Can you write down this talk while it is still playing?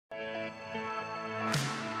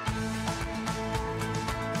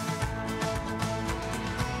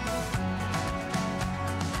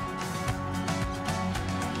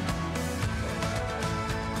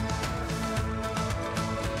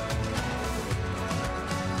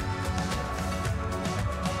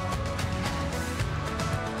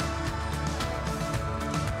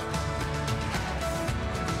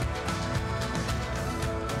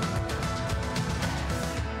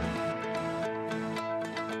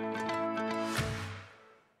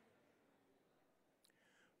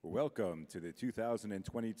Welcome to the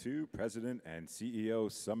 2022 President and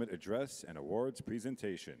CEO Summit Address and Awards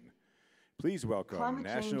presentation. Please welcome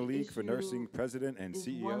National League for Nursing President and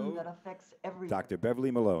CEO, Dr.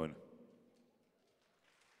 Beverly Malone.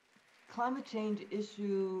 Climate change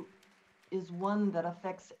issue is one that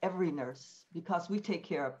affects every nurse because we take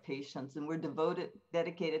care of patients and we're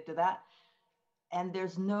dedicated to that. And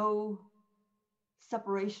there's no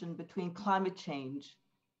separation between climate change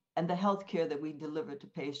and the health care that we deliver to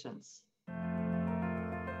patients.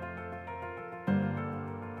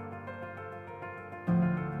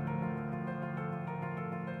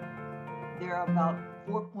 There are about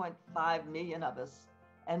 4.5 million of us,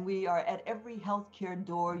 and we are at every healthcare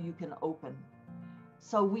door you can open.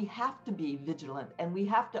 So we have to be vigilant, and we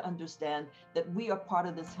have to understand that we are part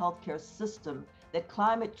of this healthcare system that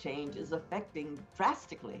climate change is affecting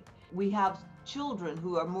drastically. We have children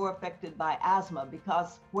who are more affected by asthma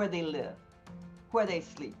because where they live, where they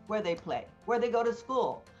sleep, where they play, where they go to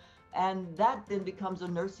school. And that then becomes a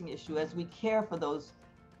nursing issue as we care for those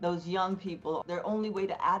young people. Their only way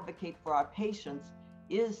to advocate for our patients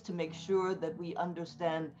is to make sure that we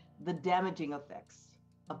understand the damaging effects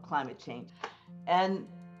of climate change. And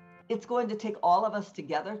it's going to take all of us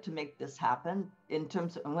together to make this happen. In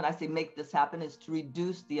terms of, and when I say make this happen, is to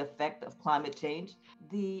reduce the effect of climate change.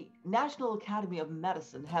 The National Academy of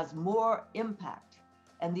Medicine has more impact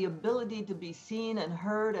and the ability to be seen and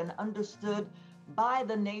heard and understood by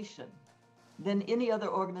the nation than any other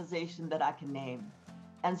organization that I can name.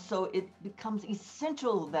 And so it becomes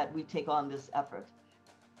essential that we take on this effort.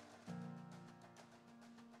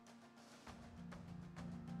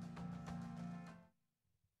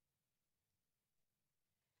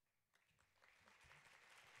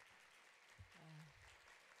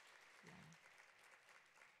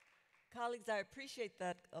 Colleagues, I appreciate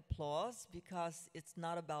that applause because it's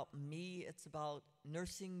not about me, it's about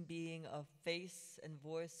nursing being a face and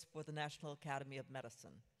voice for the National Academy of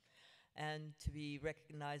Medicine and to be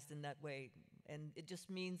recognized in that way. And it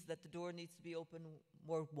just means that the door needs to be open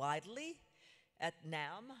more widely at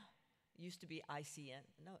NAM. It used to be ICN.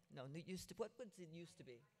 No, it used to, what was it used to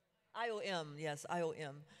be? IOM, yes,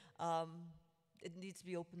 IOM. It needs to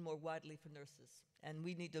be open more widely for nurses. And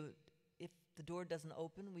we need to, if the door doesn't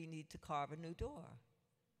open, we need to carve a new door.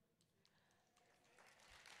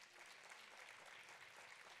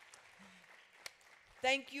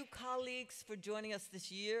 Thank you, colleagues, for joining us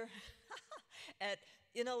this year at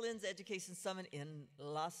NLN's Education Summit in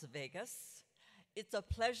Las Vegas. It's a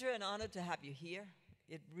pleasure and honor to have you here.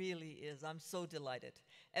 It really is. I'm so delighted.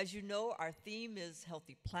 As you know, our theme is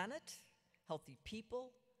Healthy Planet, Healthy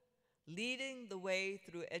People, leading the way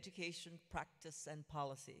through education, practice, and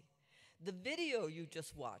policy. The video you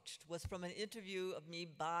just watched was from an interview of me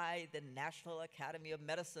by the National Academy of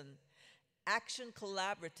Medicine Action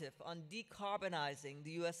Collaborative on decarbonizing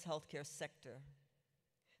the U.S. healthcare sector.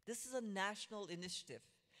 This is a national initiative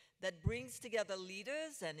that brings together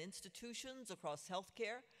leaders and institutions across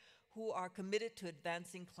healthcare who are committed to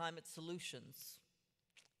advancing climate solutions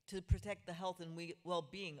to protect the health and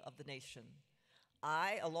well-being of the nation.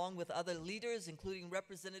 I, along with other leaders, including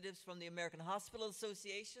representatives from the American Hospital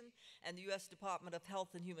Association and the U.S. Department of Health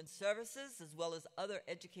and Human Services, as well as other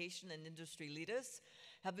education and industry leaders,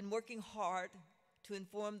 have been working hard to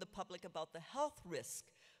inform the public about the health risk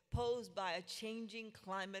posed by a changing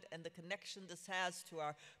climate and the connection this has to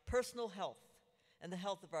our personal health and the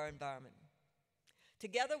health of our environment.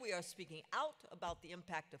 Together, we are speaking out about the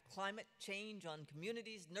impact of climate change on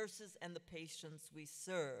communities, nurses, and the patients we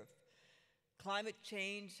serve. Climate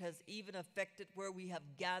change has even affected where we have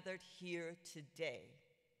gathered here today.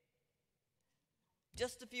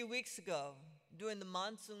 Just a few weeks ago, during the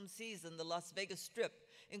monsoon season, the Las Vegas Strip,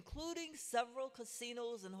 including several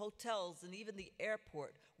casinos and hotels and even the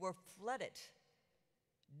airport, were flooded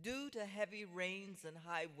due to heavy rains and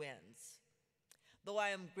high winds. Though I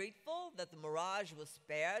am grateful that the mirage was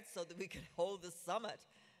spared so that we could hold the summit,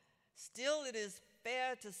 still it is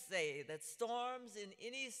fair to say that storms in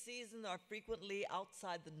any season are frequently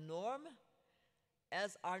outside the norm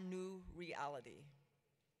as our new reality.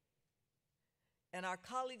 And our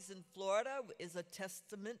colleagues in Florida is a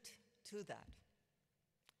testament to that.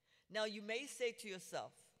 Now, you may say to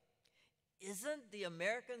yourself, isn't the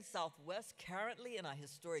American Southwest currently in a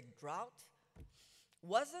historic drought?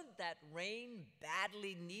 Wasn't that rain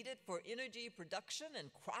badly needed for energy production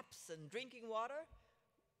and crops and drinking water?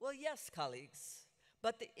 Well, yes, colleagues,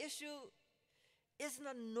 but the issue isn't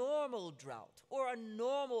a normal drought or a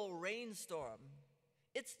normal rainstorm.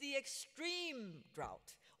 It's the extreme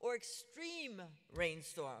drought or extreme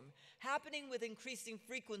rainstorm happening with increasing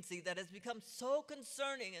frequency that has become so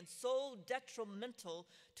concerning and so detrimental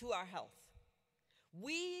to our health.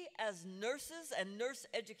 We, as nurses and nurse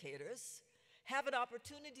educators, have an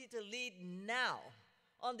opportunity to lead now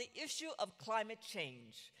on the issue of climate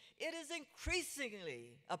change. It is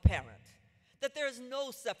increasingly apparent that there is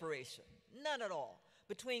no separation, none at all,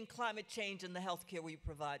 between climate change and the health care we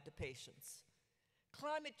provide to patients.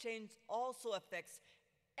 Climate change also affects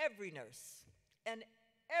every nurse and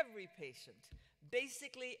every patient,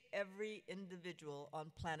 basically every individual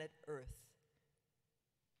on planet Earth.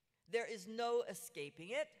 There is no escaping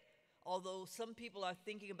it, although some people are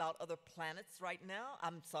thinking about other planets right now.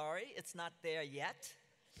 I'm sorry, it's not there yet.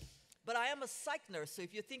 But I am a psych nurse, so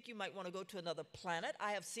if you think you might want to go to another planet,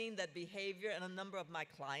 I have seen that behavior in a number of my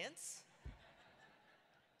clients.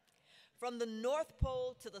 From the North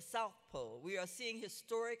Pole to the South Pole, we are seeing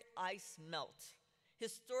historic ice melt,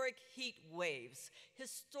 historic heat waves,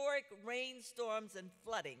 historic rainstorms and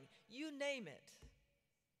flooding, you name it.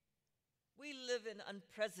 We live in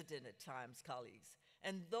unprecedented times, colleagues,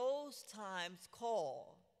 and those times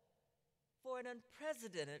call for an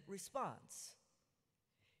unprecedented response.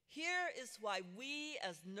 Here is why we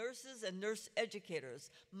as nurses and nurse educators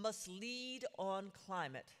must lead on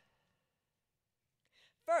climate.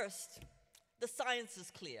 First, the science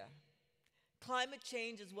is clear. Climate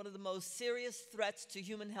change is one of the most serious threats to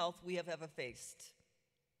human health we have ever faced.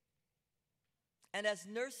 And as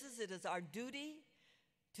nurses, it is our duty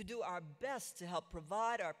to do our best to help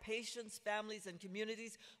provide our patients, families, and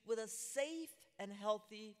communities with a safe and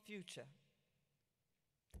healthy future.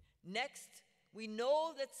 Next, we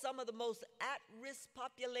know that some of the most at-risk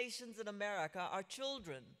populations in America are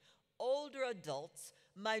children, older adults,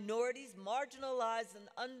 minorities, marginalized and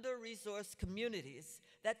under-resourced communities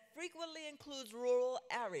that frequently includes rural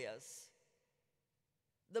areas.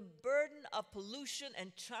 The burden of pollution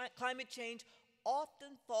and climate change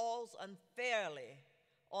often falls unfairly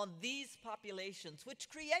on these populations, which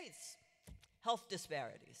creates health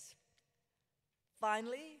disparities.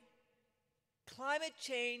 Finally, climate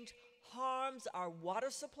change harms our water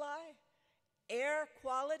supply, air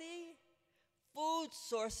quality, food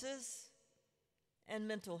sources, and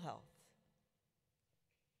mental health.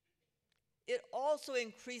 It also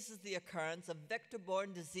increases the occurrence of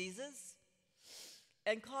vector-borne diseases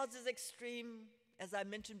and causes extreme, as I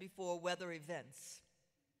mentioned before, weather events.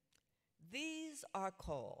 These are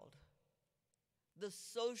called the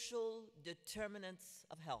social determinants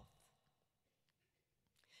of health.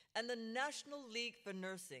 And the National League for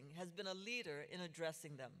Nursing has been a leader in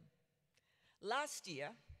addressing them. Last year,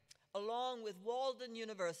 along with Walden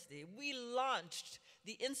University, we launched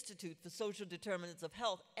the Institute for Social Determinants of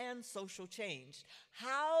Health and Social Change.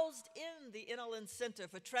 Housed in the NLN Center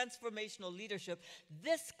for Transformational Leadership,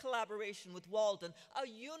 this collaboration with Walden, a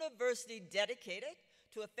university dedicated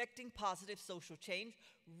to effecting positive social change,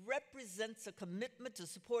 represents a commitment to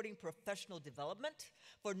supporting professional development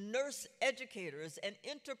for nurse educators and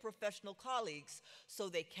interprofessional colleagues so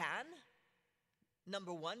they can,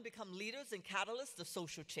 number one, become leaders and catalysts of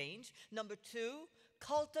social change. Number two,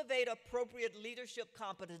 cultivate appropriate leadership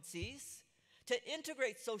competencies to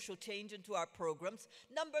integrate social change into our programs.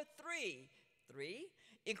 Number three,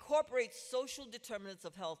 incorporate social determinants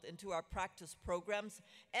of health into our practice programs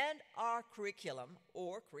and our curriculum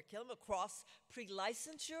across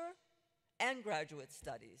pre-licensure and graduate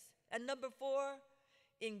studies. And number four,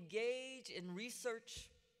 engage in research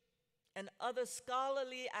and other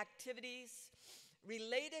scholarly activities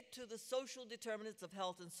related to the social determinants of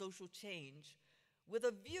health and social change with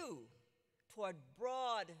a view toward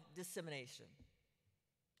broad dissemination.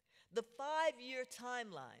 The 5-year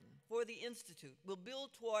timeline for the Institute will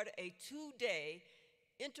build toward a 2-day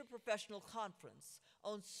interprofessional conference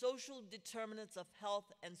on social determinants of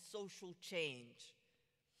health and social change.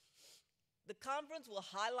 The conference will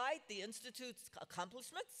highlight the Institute's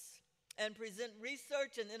accomplishments and present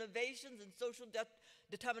research and innovations in social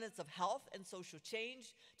determinants of health and social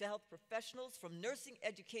change to health professionals from nursing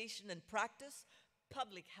education and practice,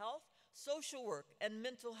 public health, social work, and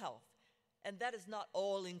mental health. And that is not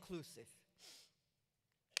all inclusive.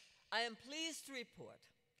 I am pleased to report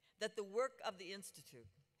that the work of the Institute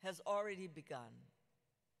has already begun.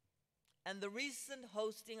 And the recent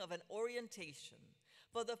hosting of an orientation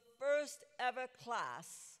for the first ever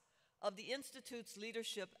class of the Institute's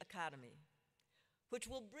Leadership Academy, which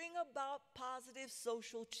will bring about positive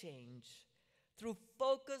social change through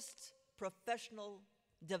focused professional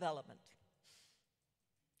development.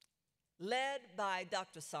 Led by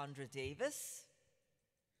Dr. Sandra Davis,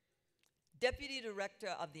 Deputy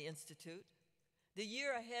Director of the Institute, The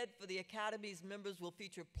year ahead for the Academy's members will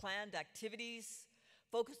feature planned activities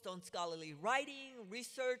focused on scholarly writing,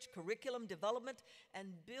 research, curriculum development,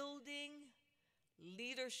 and building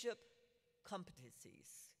leadership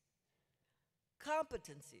competencies.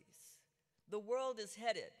 Competencies. The world is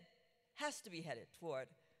headed, has to be headed toward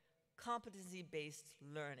competency-based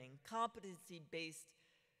learning, competency-based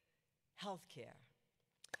healthcare.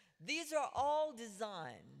 These are all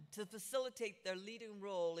designed to facilitate their leading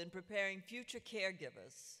role in preparing future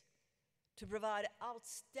caregivers to provide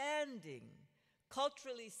outstanding,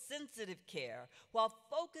 culturally sensitive care while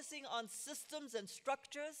focusing on systems and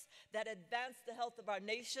structures that advance the health of our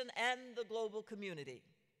nation and the global community.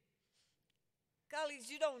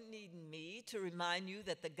 Colleagues, you don't need me to remind you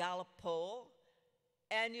that the Gallup poll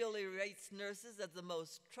annually rates nurses as the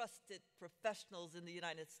most trusted professionals in the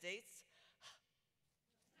United States.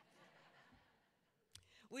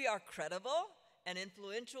 We are credible and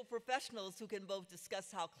influential professionals who can both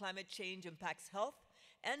discuss how climate change impacts health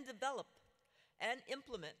and develop and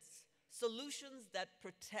implements solutions that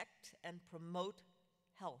protect and promote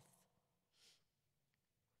health.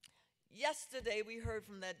 Yesterday, we heard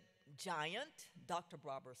from that giant, Dr.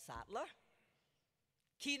 Barbara Sattler,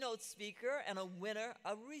 keynote speaker and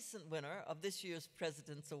a recent winner of this year's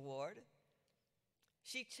President's Award.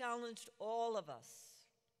 She challenged all of us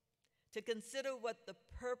to consider what the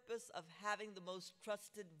purpose of having the most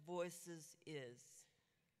trusted voices is.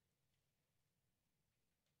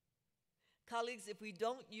 Colleagues, if we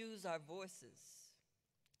don't use our voices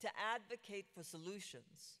to advocate for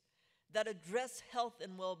solutions that address health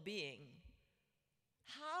and well-being,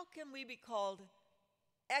 how can we be called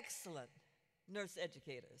excellent nurse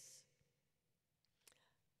educators?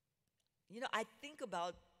 You know, I think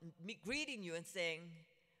about me greeting you and saying,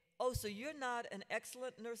 "Oh, so you're not an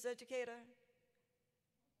excellent nurse educator?"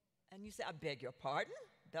 And you say, "I beg your pardon,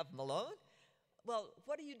 Bev Malone?" Well,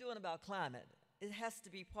 what are you doing about climate? It has to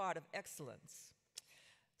be part of excellence.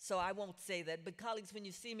 So I won't say that, but colleagues, when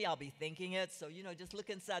you see me, I'll be thinking it, so, you know, just look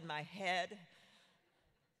inside my head.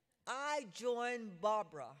 I join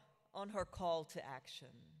Barbara on her call to action.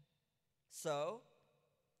 So,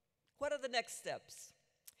 what are the next steps?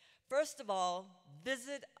 First of all,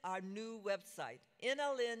 visit our new website,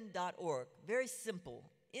 nln.org. Very simple,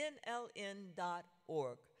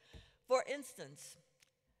 nln.org. For instance,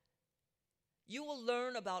 you will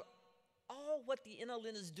learn about all what the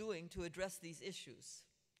NLN is doing to address these issues.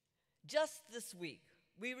 Just this week,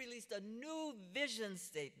 we released a new vision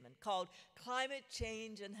statement called Climate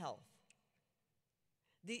Change and Health.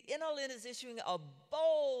 The NLN is issuing a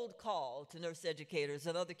bold call to nurse educators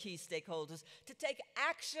and other key stakeholders to take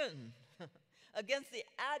action against the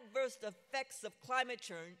adverse effects of climate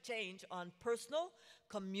change on personal,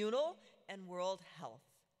 communal, and world health.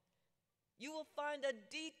 You will find a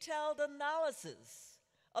detailed analysis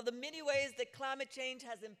of the many ways that climate change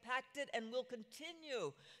has impacted and will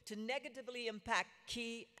continue to negatively impact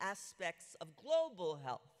key aspects of global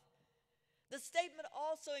health. The statement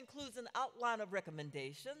also includes an outline of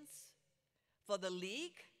recommendations for the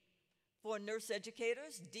League, for nurse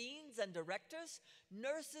educators, deans and directors,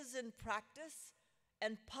 nurses in practice,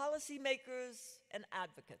 and policymakers and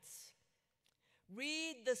advocates.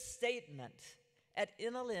 Read the statement at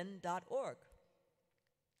nln.org.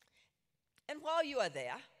 And while you are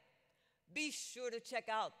there, be sure to check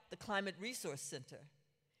out the Climate Resource Center.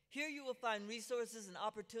 Here you will find resources and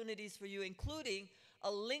opportunities for you, including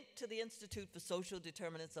a link to the Institute for Social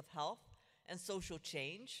Determinants of Health and Social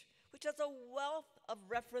Change, which has a wealth of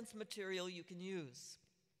reference material you can use.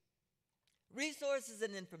 Resources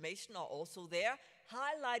and information are also there,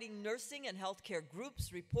 highlighting nursing and healthcare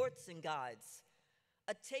groups, reports, and guides.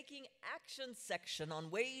 A Taking Action section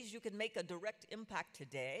on ways you can make a direct impact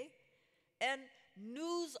today, and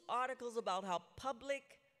news articles about how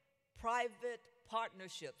public-private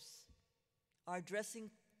partnerships are addressing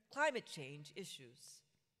climate change issues.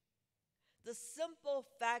 The simple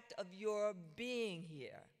fact of your being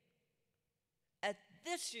here at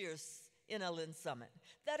this year's NLN Summit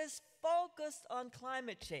that is focused on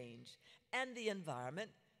climate change and the environment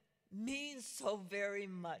means so very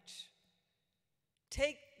much.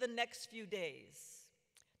 Take the next few days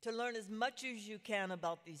to learn as much as you can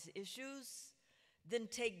about these issues, then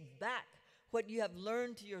take back what you have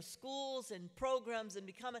learned to your schools and programs and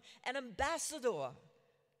become an ambassador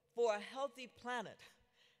for a healthy planet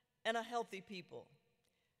and a healthy people.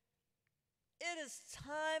 It is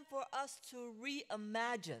time for us to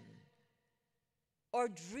reimagine or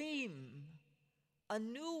dream a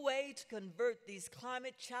new way to convert these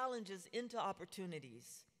climate challenges into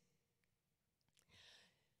opportunities.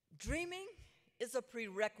 Dreaming is a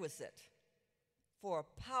prerequisite for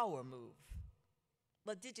a power move.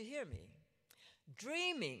 But did you hear me?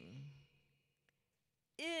 Dreaming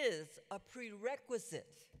is a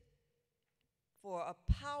prerequisite for a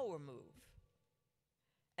power move.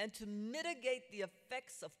 And to mitigate the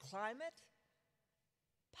effects of climate,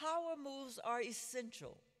 power moves are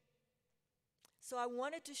essential. So I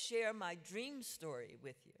wanted to share my dream story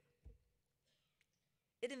with you.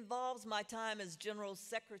 It involves my time as General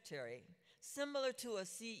Secretary, similar to a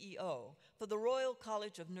CEO, for the Royal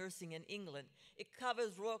College of Nursing in England.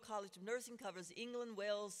 Royal College of Nursing covers England,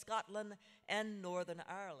 Wales, Scotland, and Northern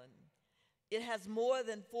Ireland. It has more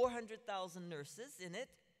than 400,000 nurses in it.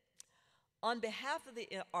 On behalf of the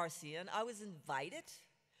RCN, I was invited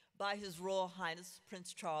by His Royal Highness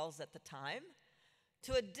Prince Charles at the time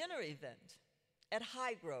to a dinner event at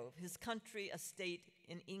Highgrove, his country estate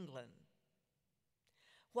in England.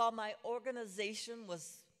 While my organization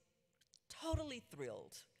was totally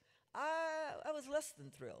thrilled, I was less than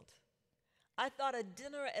thrilled. I thought a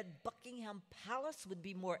dinner at Buckingham Palace would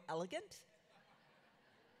be more elegant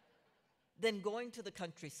than going to the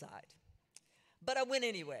countryside. But I went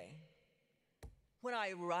anyway. When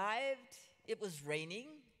I arrived, it was raining,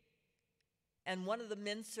 and one of the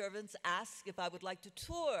men servants asked if I would like to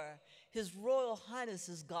tour His Royal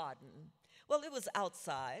Highness's garden. Well, it was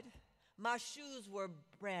outside. My shoes were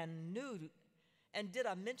brand new, and did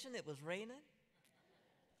I mention it was raining?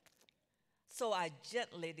 So I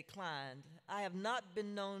gently declined. I have not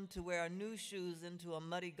been known to wear new shoes into a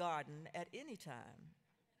muddy garden at any time.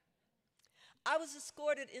 I was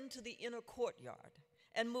escorted into the inner courtyard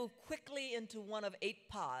and moved quickly into one of 8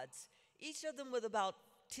 pods, each of them with about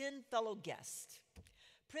 10 fellow guests.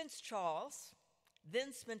 Prince Charles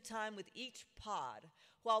then spent time with each pod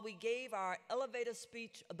while we gave our elevator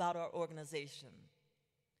speech about our organization.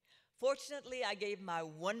 Fortunately, I gave my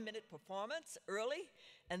 1-minute performance early,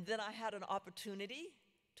 and then I had an opportunity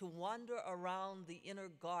to wander around the inner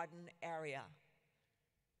garden area.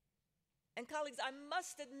 And colleagues, I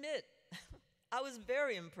must admit, I was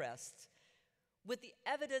very impressed with the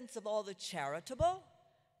evidence of all the charitable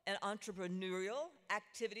and entrepreneurial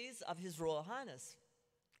activities of His Royal Highness.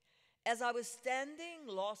 As I was standing,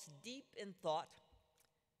 lost deep in thought,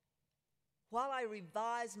 while I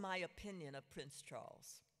revised my opinion of Prince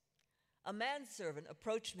Charles, a manservant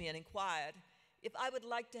approached me and inquired if I would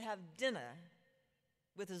like to have dinner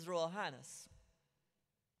with His Royal Highness.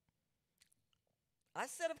 I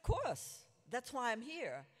said, of course, that's why I'm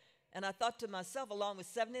here. And I thought to myself, along with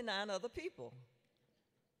 79 other people.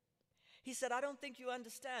 He said, I don't think you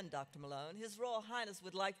understand, Dr. Malone. His Royal Highness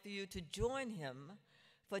would like for you to join him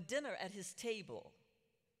for dinner at his table.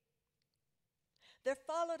 There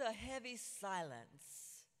followed a heavy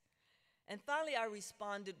silence. And finally, I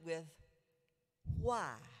responded with,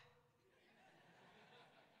 why?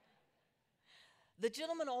 The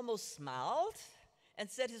gentleman almost smiled and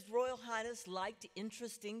said His Royal Highness liked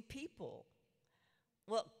interesting people.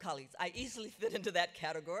 Well, colleagues, I easily fit into that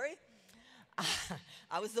category.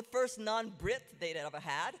 I was the first non-Brit they'd ever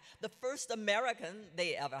had, the first American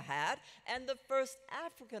they ever had, and the first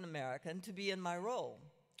African American to be in my role.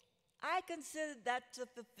 I considered that to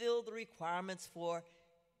fulfill the requirements for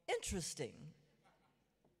interesting.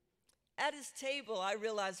 At his table, I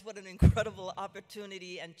realized what an incredible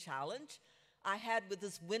opportunity and challenge I had with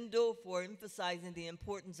this window for emphasizing the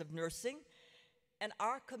importance of nursing and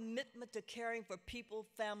our commitment to caring for people,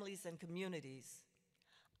 families, and communities.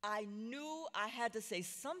 I knew I had to say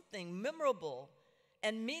something memorable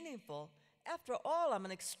and meaningful. After all, I'm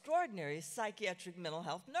an extraordinary psychiatric mental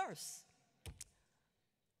health nurse.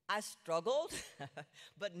 I struggled,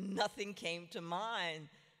 but nothing came to mind.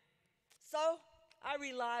 So I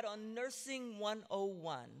relied on Nursing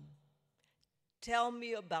 101. Tell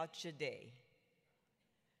me about your day.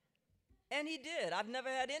 And he did. I've never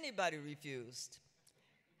had anybody refused.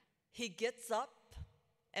 He gets up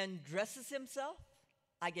and dresses himself.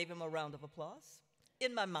 I gave him a round of applause.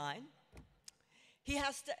 In my mind, he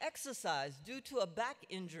has to exercise due to a back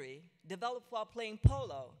injury developed while playing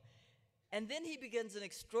polo. And then he begins an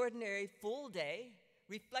extraordinary full day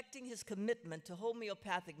reflecting his commitment to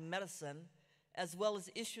homeopathic medicine as well as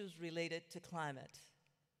issues related to climate.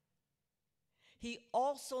 He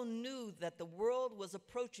also knew that the world was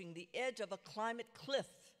approaching the edge of a climate cliff,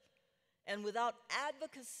 and without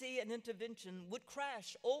advocacy and intervention would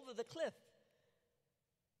crash over the cliff.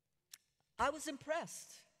 I was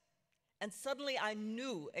impressed, and suddenly I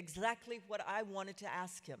knew exactly what I wanted to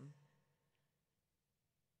ask him.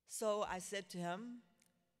 So I said to him,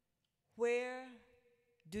 "Where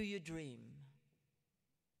do you dream?"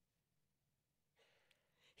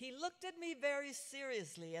 He looked at me very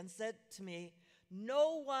seriously and said to me,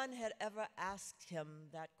 no one had ever asked him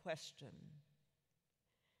that question.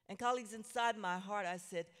 And colleagues, inside my heart, I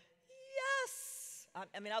said, yes.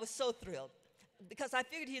 I mean, I was so thrilled because I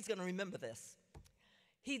figured he's going to remember this.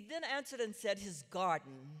 He then answered and said his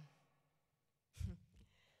garden.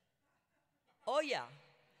 Oh, yeah.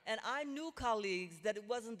 And I knew, colleagues, that it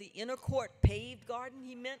wasn't the inner court paved garden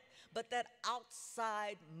he meant, but that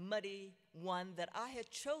outside muddy one that I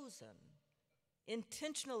had chosen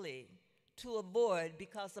intentionally to avoid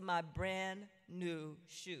because of my brand new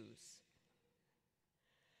shoes.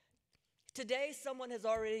 Today, someone has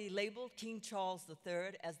already labeled King Charles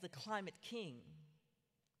III as the climate king.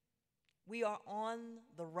 We are on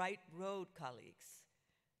the right road, colleagues,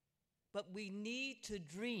 but we need to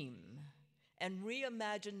dream and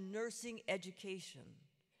reimagine nursing education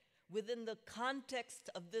within the context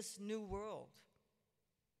of this new world.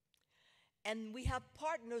 And we have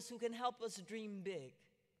partners who can help us dream big.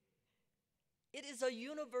 It is a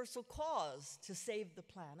universal cause to save the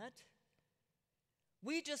planet.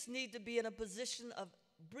 We just need to be in a position of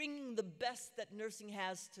bringing the best that nursing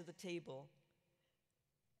has to the table.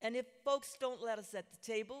 And if folks don't let us at the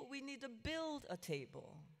table, we need to build a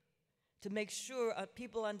table to make sure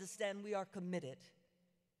people understand we are committed.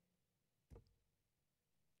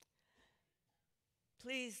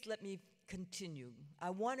 Please let me continue. I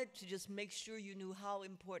wanted to just make sure you knew how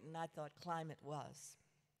important I thought climate was.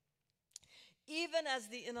 Even as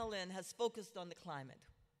the NLN has focused on the climate,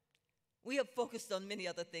 we have focused on many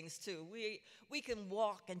other things too. We can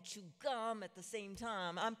walk and chew gum at the same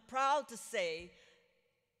time. I'm proud to say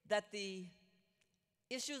that the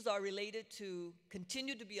issues are related to,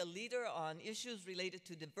 continue to be a leader on issues related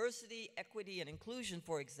to diversity, equity, and inclusion,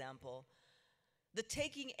 for example. The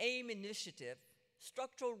Taking Aim initiative,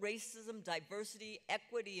 structural racism, diversity,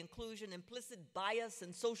 equity, inclusion, implicit bias,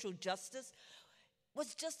 and social justice,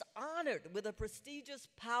 was just honored with a prestigious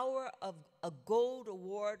Power of a Gold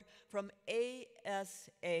Award from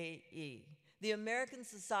ASAE, the American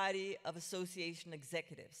Society of Association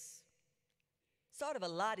Executives. Sort of a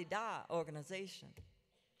la-di-da organization.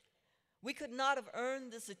 We could not have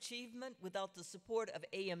earned this achievement without the support of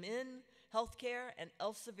AMN, healthcare, and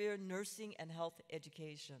Elsevier nursing and health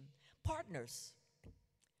education. Partners.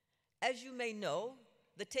 As you may know,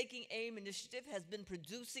 the Taking Aim initiative has been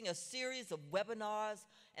producing a series of webinars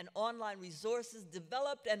and online resources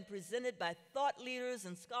developed and presented by thought leaders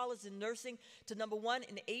and scholars in nursing to, number one,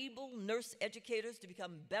 enable nurse educators to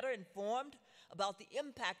become better informed about the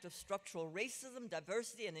impact of structural racism,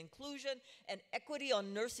 diversity, and inclusion, and equity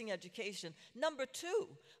on nursing education. Number two,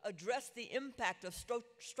 address the impact of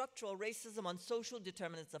structural racism on social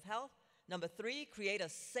determinants of health. Number three, create a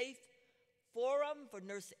safe forum for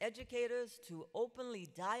nurse educators to openly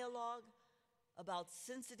dialogue about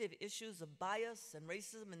sensitive issues of bias and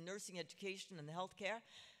racism in nursing education and healthcare.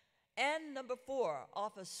 And number four,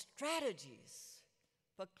 offer strategies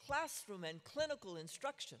for classroom and clinical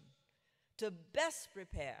instruction to best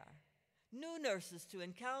prepare new nurses to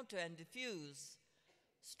encounter and diffuse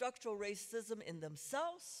structural racism in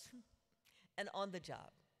themselves and on the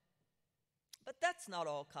job. But that's not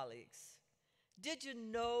all, colleagues. Did you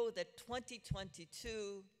know that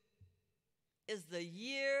 2022 is the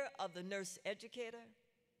year of the nurse educator?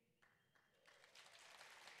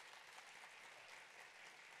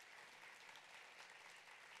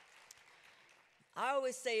 I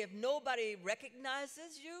always say if nobody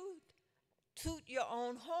recognizes you, toot your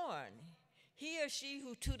own horn. He or she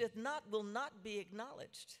who tooteth not will not be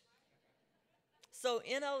acknowledged. So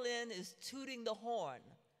NLN is tooting the horn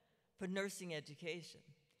for nursing education.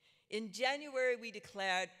 In January, we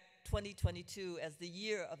declared 2022 as the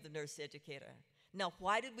year of the nurse educator. Now,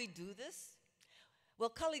 why did we do this? Well,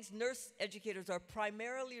 colleagues, nurse educators are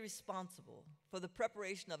primarily responsible for the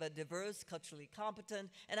preparation of a diverse, culturally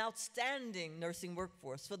competent, and outstanding nursing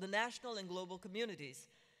workforce for the national and global communities.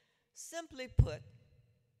 Simply put,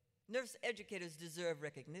 nurse educators deserve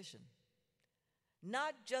recognition,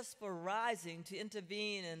 not just for rising to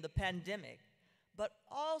intervene in the pandemic, but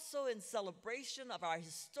also in celebration of our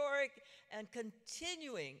historic and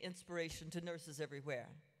continuing inspiration to nurses everywhere.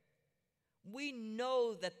 We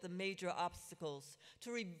know that the major obstacles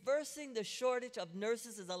to reversing the shortage of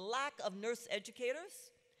nurses is a lack of nurse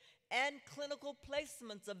educators and clinical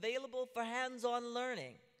placements available for hands-on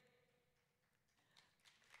learning.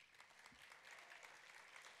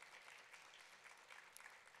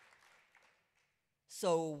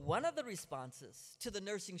 So one of the responses to the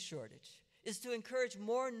nursing shortage is to encourage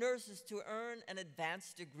more nurses to earn an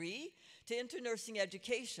advanced degree to enter nursing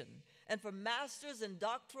education, and for master's and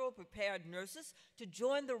doctoral prepared nurses to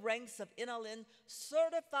join the ranks of NLN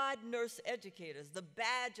certified nurse educators, the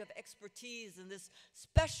badge of expertise in this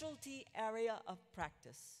specialty area of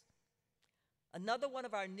practice. Another one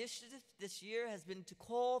of our initiatives this year has been to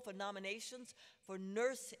call for nominations for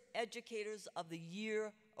Nurse Educators of the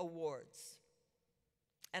Year awards.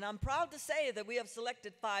 And I'm proud to say that we have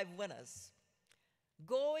selected 5 winners.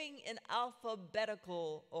 Going in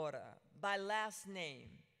alphabetical order by last name,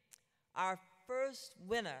 our first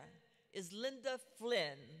winner is Linda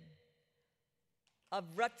Flynn of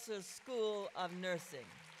Rutgers School of Nursing.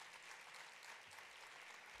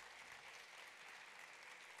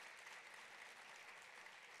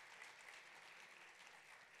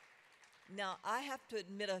 Now, I have to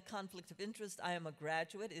admit a conflict of interest. I am a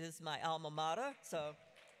graduate. It is my alma mater, so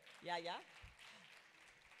yeah.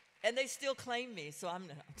 And they still claim me, so I'm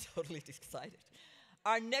totally excited.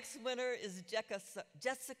 Our next winner is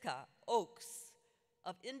Jessica Oakes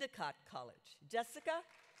of Endicott College. Jessica?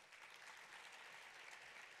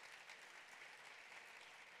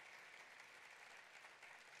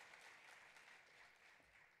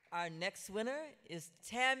 Our next winner is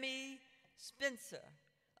Tammy Spencer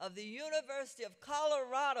of the University of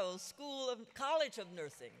Colorado College of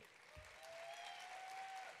Nursing.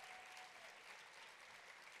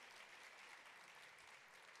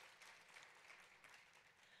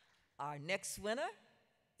 Our next winner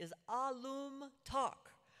is Alum Tak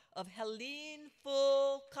of Helene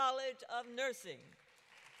Full College of Nursing.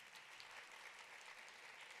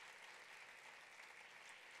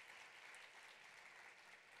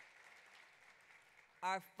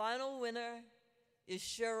 Our final winner is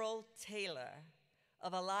Cheryl Taylor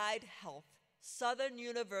of Allied Health, Southern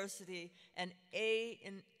University, and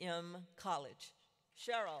A&M College.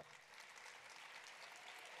 Cheryl.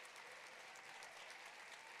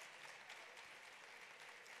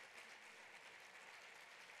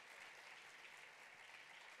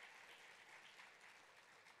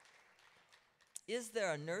 Is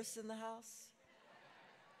there a nurse in the house?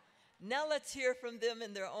 Now let's hear from them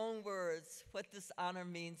in their own words what this honor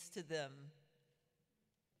means to them.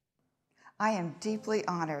 I am deeply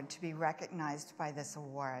honored to be recognized by this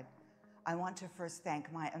award. I want to first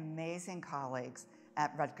thank my amazing colleagues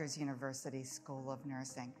at Rutgers University School of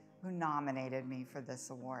Nursing who nominated me for this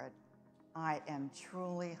award. I am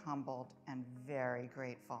truly humbled and very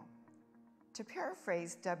grateful. To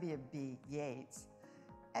paraphrase W.B. Yeats,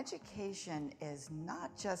 education is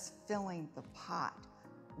not just filling the pot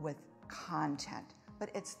with content, but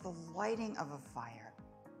it's the lighting of a fire.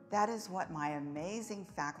 That is what my amazing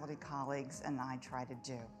faculty colleagues and I try to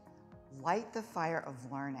do. Light the fire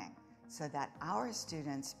of learning so that our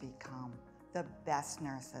students become the best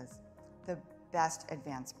nurses, the best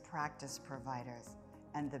advanced practice providers,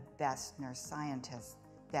 and the best nurse scientists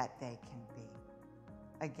that they can be.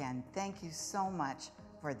 Again, thank you so much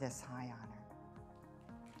for this high honor.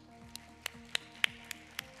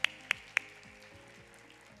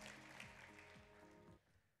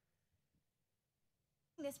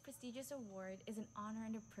 This prestigious award is an honor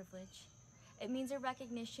and a privilege. It means a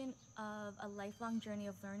recognition of a lifelong journey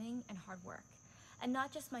of learning and hard work, and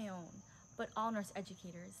not just my own, but all nurse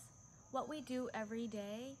educators. What we do every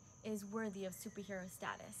day is worthy of superhero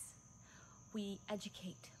status. We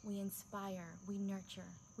educate, we inspire, we nurture,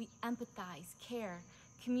 we empathize, care,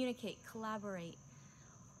 communicate, collaborate.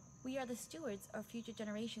 We are the stewards of future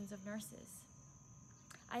generations of nurses.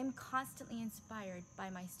 I am constantly inspired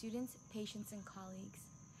by my students, patients, and colleagues.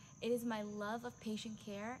 It is my love of patient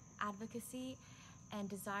care, advocacy, and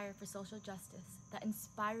desire for social justice that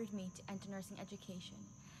inspired me to enter nursing education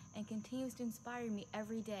and continues to inspire me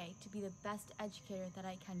every day to be the best educator that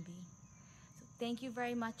I can be. So thank you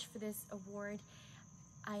very much for this award.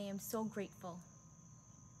 I am so grateful.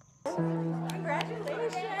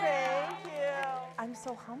 Congratulations. Thank you. I'm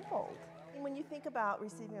so humbled. When you think about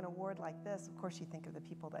receiving an award like this, of course you think of the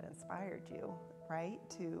people that inspired you, right,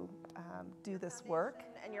 to do this work.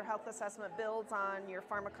 And your health assessment builds on your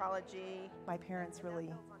pharmacology. My parents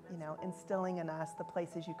really, instilling in us the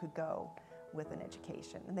places you could go with an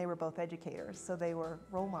education. And they were both educators, so they were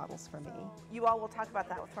role models for me. You all will talk about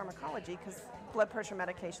that with pharmacology because blood pressure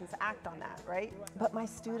medications act on that, right? But my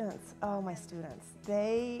students,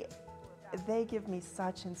 they give me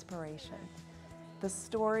such inspiration. The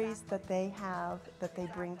stories that they have, that they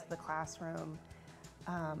bring to the classroom,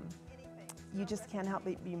 you just can't help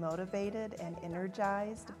but be motivated and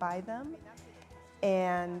energized by them.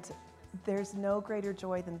 And there's no greater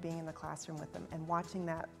joy than being in the classroom with them and watching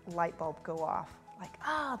that light bulb go off. Like,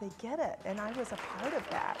 they get it. And I was a part of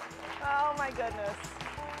that. Oh my goodness.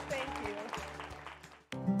 Thank you.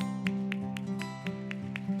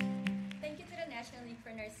 Thank you to the National League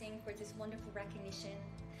for Nursing for this wonderful recognition,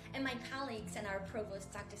 and my colleagues and our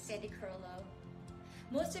provost, Dr. Sandy Curlo.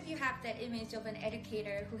 Most of you have that image of an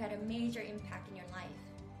educator who had a major impact in your life.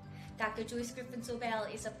 Dr. Joyce Griffin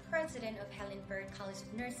Sobel is a president of Hellenberg College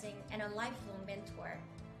of Nursing and a lifelong mentor.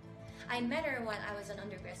 I met her while I was an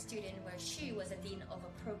undergrad student where she was a dean of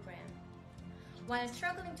a program. While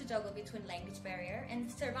struggling to juggle between language barrier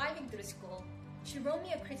and surviving through school, she wrote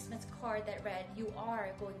me a Christmas card that read, "You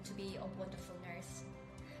are going to be a wonderful nurse."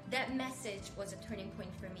 That message was a turning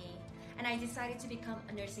point for me, and I decided to become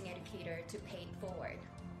a nursing educator to pay it forward.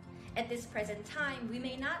 At this present time, we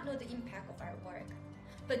may not know the impact of our work,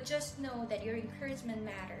 but just know that your encouragement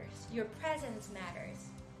matters, your presence matters.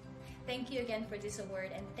 Thank you again for this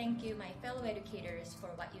award, and thank you, my fellow educators, for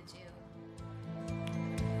what you do.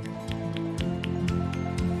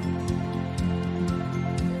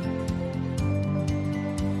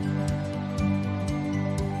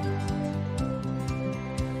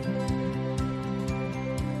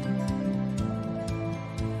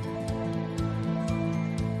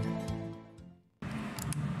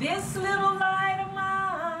 This little light of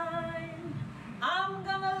mine, I'm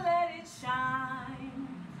gonna let it shine.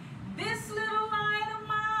 This little light of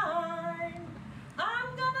mine,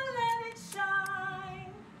 I'm gonna let it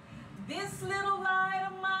shine. This little light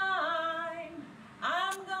of mine,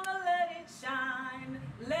 I'm gonna let it shine.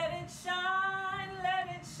 Let it shine, let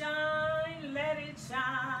it shine, let it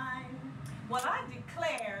shine. Well, I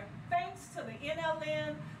declare thanks to the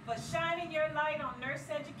NLN for shining your light on nurse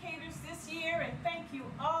educators this year, and thank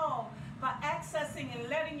you all for accessing and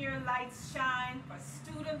letting your lights shine for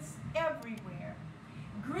students everywhere.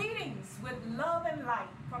 Greetings with love and light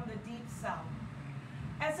from the Deep South.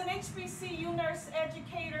 As an HBCU nurse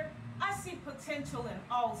educator, I see potential in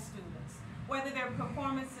all students, whether their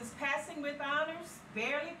performance is passing with honors,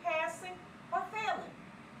 barely passing, or failing.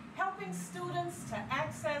 Helping students to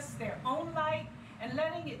access their own light and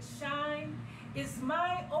letting it shine is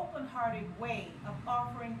my open-hearted way of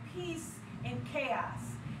offering peace in chaos,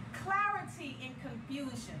 clarity in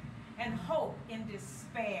confusion, and hope in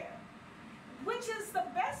despair, which is the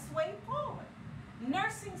best way forward.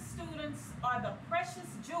 Nursing students are the precious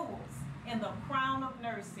jewels in the crown of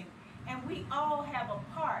nursing, and we all have a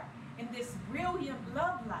part in this brilliant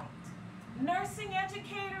love light. Nursing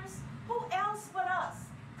educators, who else but us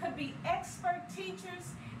could be expert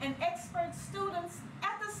teachers and expert students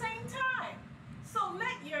at the same time? So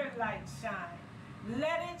let your light shine.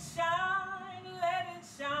 Let it shine, let it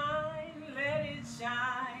shine, let it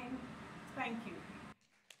shine. Thank you.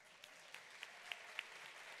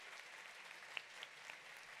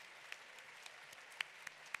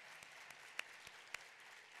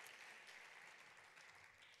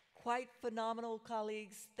 Quite phenomenal,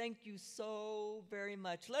 colleagues. Thank you so very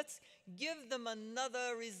much. Let's give them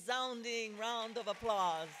another resounding round of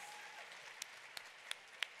applause.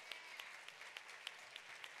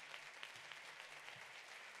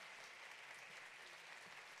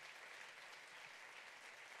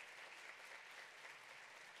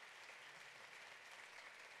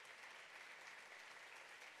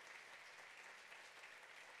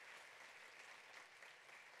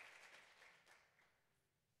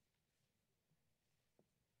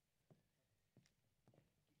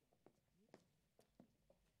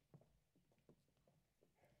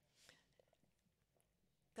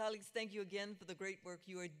 Colleagues, thank you again for the great work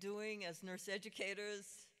you are doing as nurse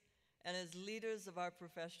educators and as leaders of our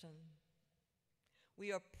profession.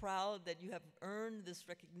 We are proud that you have earned this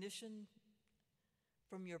recognition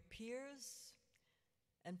from your peers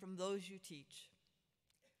and from those you teach.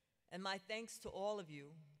 And my thanks to all of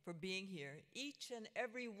you for being here, each and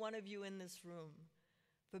every one of you in this room,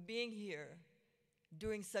 for being here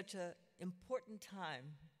during such an important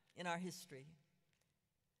time in our history.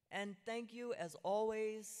 And thank you, as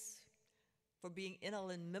always, for being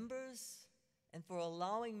NLN members and for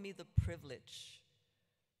allowing me the privilege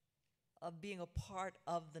of being a part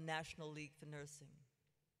of the National League for Nursing.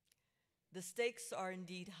 The stakes are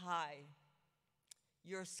indeed high.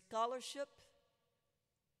 Your scholarship,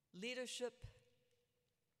 leadership,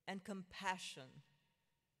 and compassion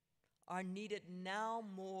are needed now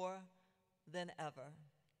more than ever.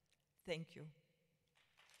 Thank you.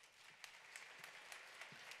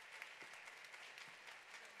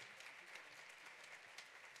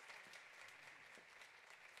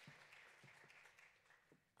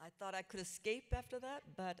 I thought I could escape after that,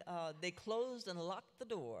 but they closed and locked the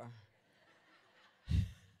door.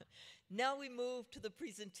 Now we move to the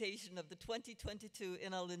presentation of the 2022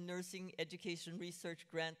 NLN Nursing Education Research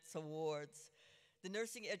Grants Awards, the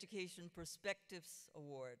Nursing Education Perspectives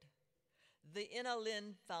Award, the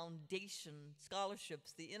NLN Foundation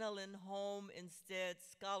Scholarships, the NLN Home Instead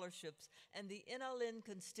Scholarships, and the NLN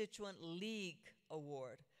Constituent League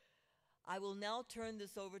Award. I will now turn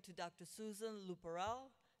this over to Dr. Susan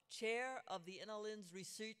Luperal, Chair of the NLN's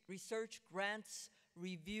Research Grants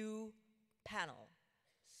Review Panel.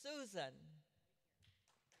 Susan.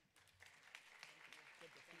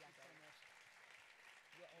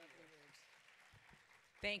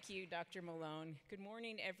 Thank you, Dr. Malone. Good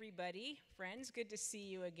morning, everybody. Friends, good to see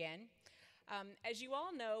you again. As you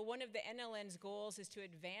all know, one of the NLN's goals is to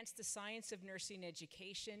advance the science of nursing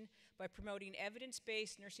education by promoting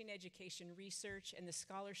evidence-based nursing education research and the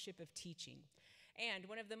scholarship of teaching. And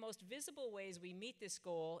one of the most visible ways we meet this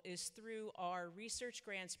goal is through our Research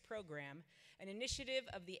Grants Program, an initiative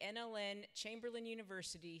of the NLN Chamberlain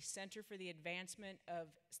University Center for the Advancement of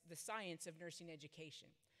the Science of Nursing Education.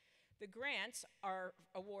 The grants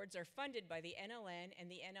awards are funded by the NLN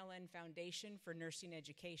and the NLN Foundation for Nursing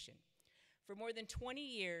Education. For more than 20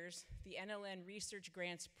 years, the NLN Research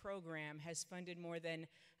Grants Program has funded more than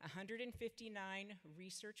 159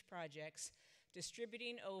 research projects,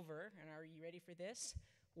 distributing over, and are you ready for this,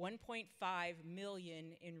 1.5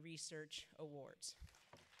 million in research awards.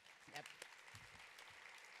 Yep.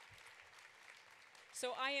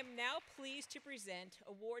 So I am now pleased to present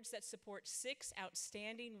awards that support 6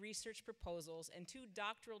 outstanding research proposals and 2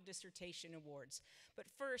 doctoral dissertation awards. But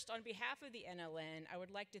first, on behalf of the NLN, I would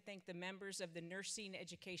like to thank the members of the Nursing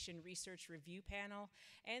Education Research Review Panel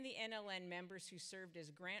and the NLN members who served as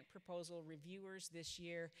grant proposal reviewers this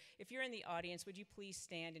year. If you're in the audience, would you please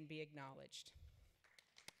stand and be acknowledged?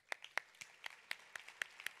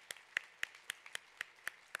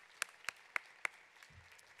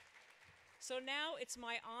 So now it's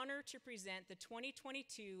my honor to present the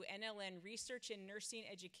 2022 NLN Research in Nursing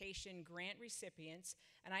Education grant recipients,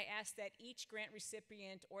 and I ask that each grant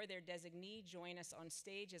recipient or their designee join us on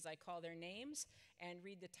stage as I call their names and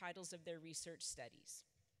read the titles of their research studies.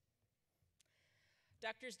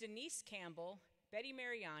 Drs. Denise Campbell, Betty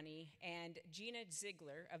Mariani, and Gina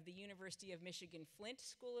Ziegler of the University of Michigan Flint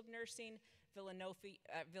School of Nursing,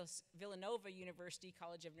 Villanova University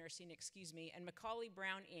College of Nursing, and Macaulay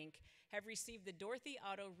Brown, Inc. have received the Dorothy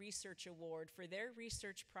Otto Research Award for their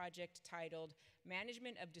research project titled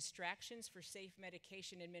Management of Distractions for Safe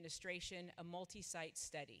Medication Administration, a Multi-Site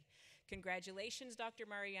Study. Congratulations, Dr.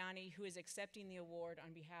 Mariani, who is accepting the award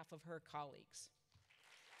on behalf of her colleagues.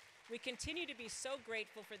 We continue to be so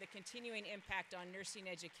grateful for the continuing impact on nursing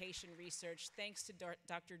education research, thanks to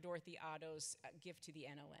Dr. Dorothy Otto's gift to the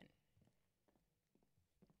NLN.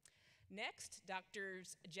 Next,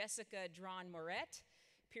 Drs. Jessica Drawn-Moret,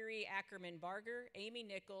 Piri Ackerman-Barger, Amy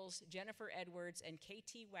Nichols, Jennifer Edwards, and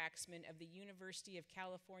K.T. Waxman of the University of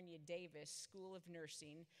California, Davis School of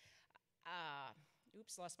Nursing,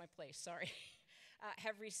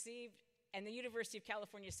 have received, and the University of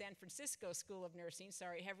California, San Francisco School of Nursing,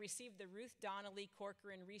 have received the Ruth Donnelly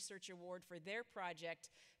Corcoran Research Award for their project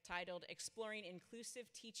titled Exploring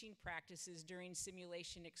Inclusive Teaching Practices During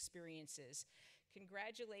Simulation Experiences.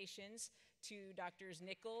 Congratulations to Drs.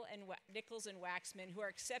 Nichols and Waxman, who are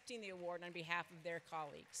accepting the award on behalf of their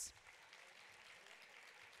colleagues.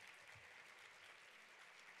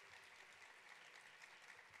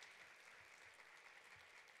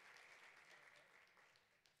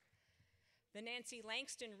 The Nancy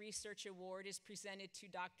Langston Research Award is presented to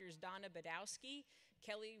Drs. Donna Badowski,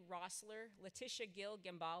 Kelly Rossler, Letitia Gill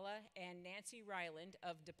Gambala, and Nancy Ryland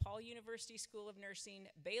of DePaul University School of Nursing,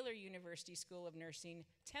 Baylor University School of Nursing,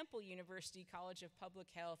 Temple University College of Public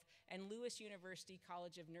Health, and Lewis University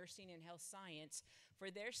College of Nursing and Health Science for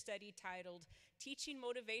their study titled Teaching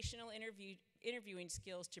Motivational Interviewing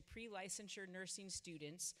Skills to Pre-Licensure Nursing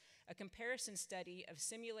Students, a comparison study of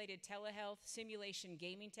simulated telehealth, simulation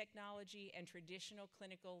gaming technology, and traditional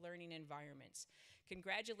clinical learning environments.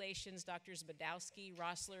 Congratulations, Drs. Badowski,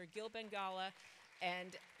 Rossler, Gil-Bengala,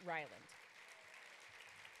 and Ryland.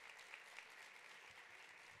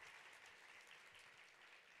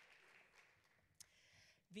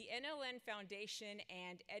 The NLN Foundation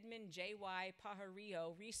and Edmund J.Y.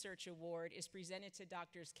 Pajarillo Research Award is presented to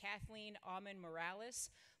Drs. Kathleen Auman-Morales,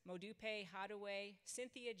 Modupe Hadaway,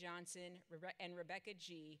 Cynthia Johnson, and Rebecca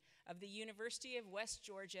G. of the University of West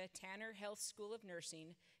Georgia Tanner Health School of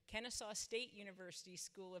Nursing, Kennesaw State University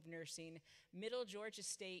School of Nursing, Middle Georgia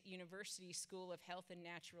State University School of Health and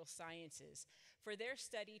Natural Sciences for their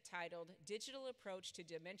study titled Digital Approach to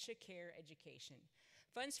Dementia Care Education.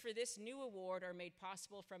 Funds for this new award are made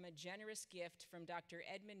possible from a generous gift from Dr.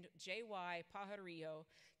 Edmund J.Y. Pajarillo.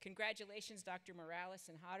 Congratulations, Dr. Morales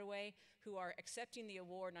and Hadaway, who are accepting the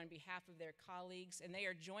award on behalf of their colleagues, and they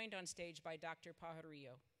are joined on stage by Dr.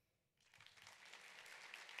 Pajarillo.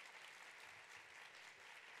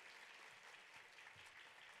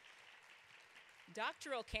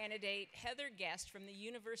 Doctoral candidate Heather Guest from the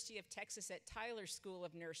University of Texas at Tyler School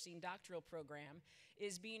of Nursing doctoral program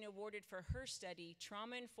is being awarded for her study,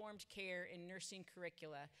 Trauma-Informed Care in Nursing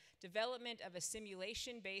Curricula, Development of a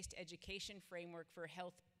Simulation-Based Education Framework for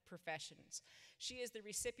Health Professions. She is the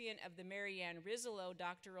recipient of the Marianne Rizzolo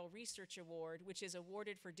Doctoral Research Award, which is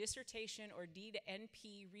awarded for dissertation or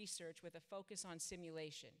D&P research with a focus on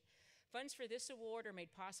simulation. Funds for this award are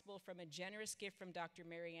made possible from a generous gift from Dr.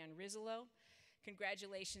 Marianne Rizzolo.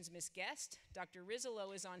 Congratulations, Ms. Guest. Dr.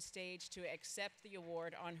 Rizzolo is on stage to accept the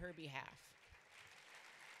award on her behalf.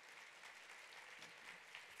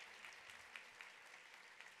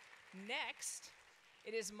 Next,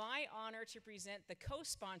 it is my honor to present the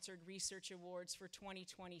co-sponsored research awards for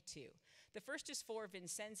 2022. The first is for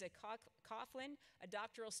Vincenza Coughlin, a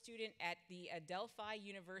doctoral student at the Adelphi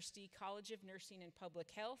University College of Nursing and Public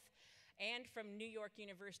Health, and from New York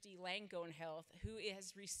University Langone Health, who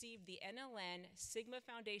has received the NLN Sigma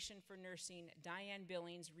Foundation for Nursing Diane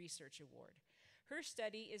Billings Research Award. Her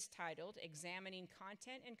study is titled Examining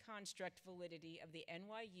Content and Construct Validity of the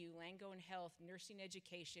NYU Langone Health Nursing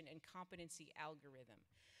Education and Competency Algorithm.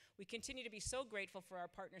 We continue to be so grateful for our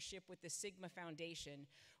partnership with the Sigma Foundation,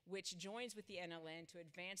 which joins with the NLN to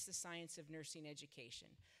advance the science of nursing education.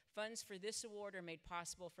 Funds for this award are made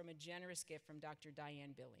possible from a generous gift from Dr.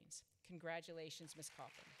 Diane Billings. Congratulations, Ms.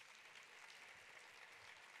 Coughlin.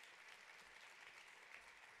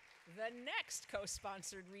 The next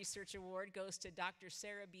co-sponsored research award goes to Dr.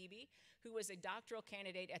 Sarah Beebe, who was a doctoral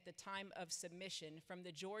candidate at the time of submission from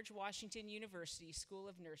the George Washington University School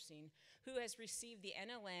of Nursing, who has received the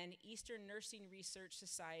NLN Eastern Nursing Research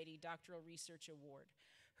Society Doctoral Research Award.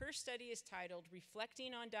 Her study is titled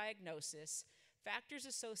Reflecting on Diagnosis, Factors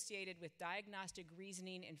Associated with Diagnostic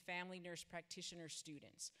Reasoning in Family Nurse Practitioner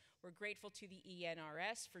Students. We're grateful to the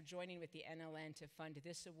ENRS for joining with the NLN to fund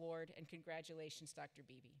this award, and congratulations, Dr.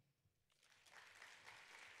 Beebe.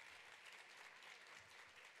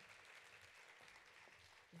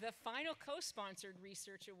 The final co-sponsored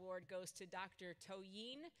research award goes to Dr.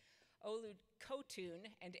 Toyin Olukotun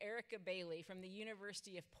and Erica Bailey from the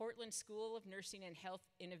University of Portland School of Nursing and Health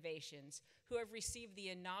Innovations, who have received the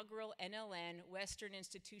inaugural NLN Western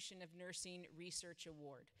Institution of Nursing Research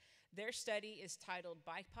Award. Their study is titled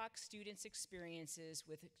BIPOC Students' Experiences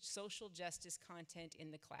with Social Justice Content in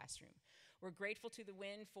the Classroom. We're grateful to the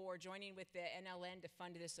WIN for joining with the NLN to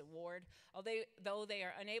fund this award. Although they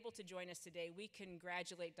are unable to join us today, we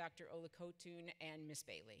congratulate Dr. Olukotun and Ms.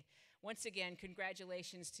 Bailey. Once again,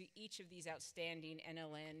 congratulations to each of these outstanding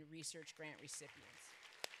NLN research grant recipients.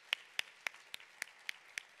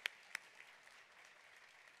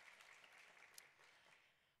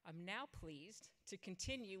 I'm now pleased to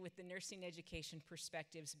continue with the Nursing Education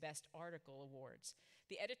Perspectives Best Article Awards.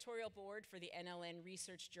 The editorial board for the NLN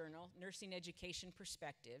Research Journal, Nursing Education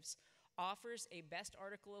Perspectives, offers a Best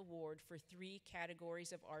Article Award for 3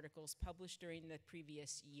 categories of articles published during the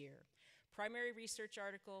previous year: Primary Research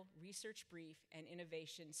Article, Research Brief, and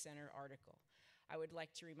Innovation Center Article. I would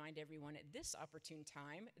like to remind everyone at this opportune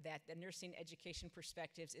time that the Nursing Education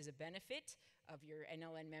Perspectives is a benefit of your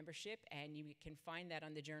NLN membership, and you can find that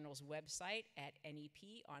on the journal's website at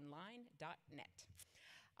neponline.net.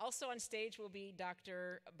 Also on stage will be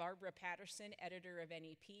Dr. Barbara Patterson, editor of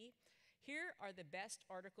NEP. Here are the best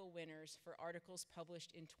article winners for articles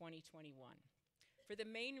published in 2021. For the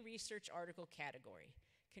main research article category,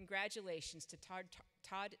 congratulations to Todd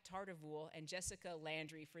Tartavuel and Jessica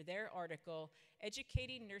Landry for their article,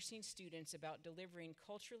 Educating Nursing Students About Delivering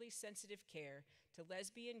Culturally Sensitive Care to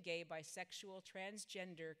Lesbian, Gay, Bisexual,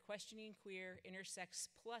 Transgender, Questioning Queer, Intersex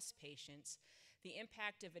Plus Patients, the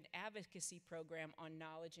Impact of an Advocacy Program on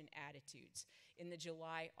Knowledge and Attitudes, in the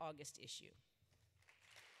July-August issue.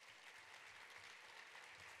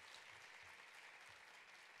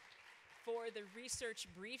 For the Research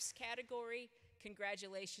Briefs category,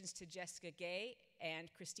 congratulations to Jessica Gay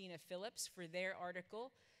and Christina Phillips for their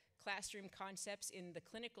article, Classroom Concepts in the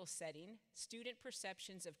Clinical Setting, Student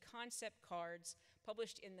Perceptions of Concept Cards,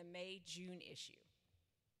 published in the May-June issue.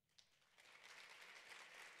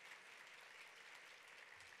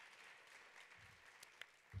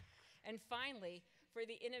 And finally, for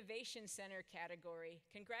the Innovation Center category,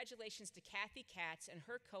 congratulations to Kathy Katz and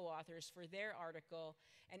her co-authors for their article,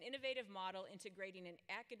 An Innovative Model Integrating an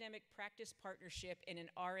Academic Practice Partnership in an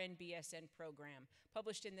RN-BSN Program,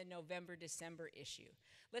 published in the November-December issue.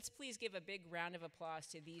 Let's please give a big round of applause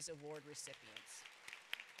to these award recipients.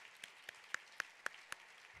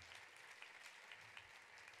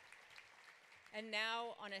 And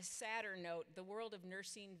now, on a sadder note, the world of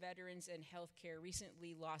nursing, veterans, and healthcare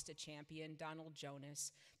recently lost a champion, Donald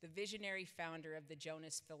Jonas, the visionary founder of the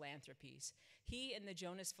Jonas Philanthropies. He and the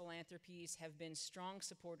Jonas Philanthropies have been strong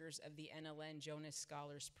supporters of the NLN Jonas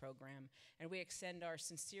Scholars Program, and we extend our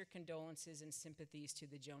sincere condolences and sympathies to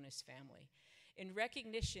the Jonas family. In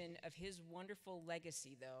recognition of his wonderful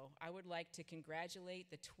legacy, though, I would like to congratulate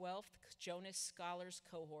the 12th Jonas Scholars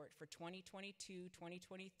Cohort for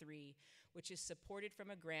 2022-2023, which is supported from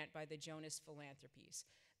a grant by the Jonas Philanthropies.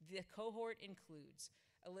 The cohort includes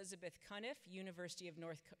Elizabeth Cuniff, University of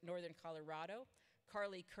Northern Colorado,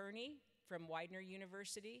 Carly Kearney from Widener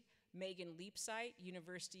University, Megan Leapsight,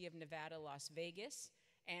 University of Nevada, Las Vegas,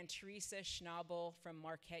 and Teresa Schnabel from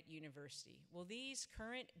Marquette University. Will these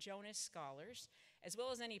current Jonas Scholars, as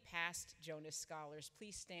well as any past Jonas Scholars,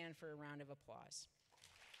 please stand for a round of applause.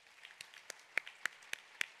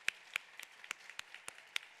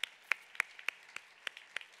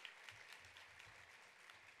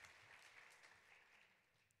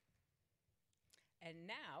 And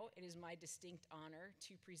now it is my distinct honor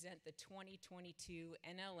to present the 2022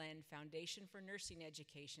 NLN Foundation for Nursing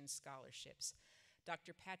Education Scholarships.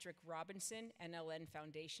 Dr. Patrick Robinson, NLN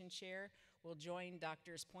Foundation Chair, will join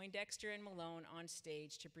Drs. Poindexter and Malone on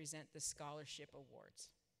stage to present the scholarship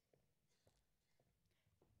awards.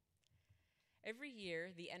 Every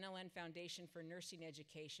year, the NLN Foundation for Nursing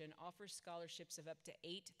Education offers scholarships of up to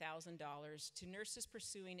 $8,000 to nurses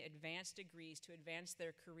pursuing advanced degrees to advance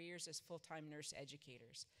their careers as full-time nurse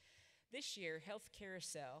educators. This year, Health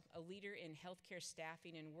Carousel, a leader in healthcare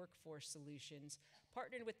staffing and workforce solutions,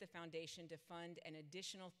 partnered with the foundation to fund an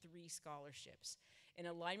additional 3 scholarships. In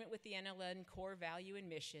alignment with the NLN core value and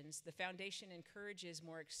missions, the foundation encourages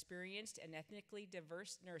more experienced and ethnically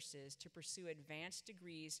diverse nurses to pursue advanced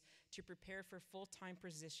degrees to prepare for full-time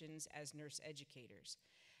positions as nurse educators.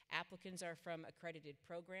 Applicants are from accredited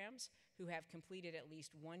programs who have completed at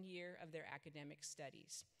least 1 year of their academic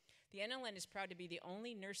studies. The NLN is proud to be the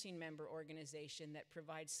only nursing member organization that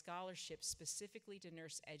provides scholarships specifically to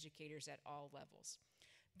nurse educators at all levels.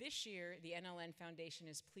 This year, the NLN Foundation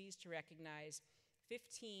is pleased to recognize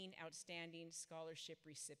 15 outstanding scholarship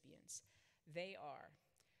recipients. They are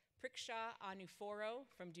Priksha Anuforo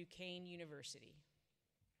from Duquesne University,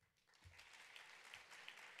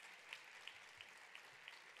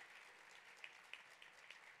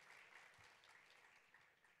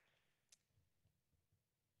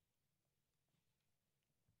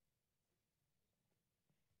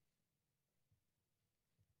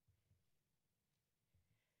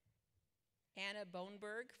 Anna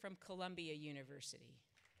Boneberg from Columbia University,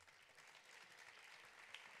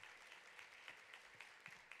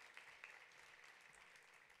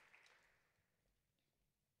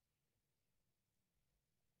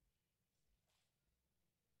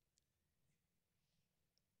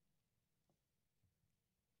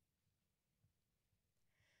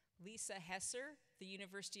 Lisa Hesser, the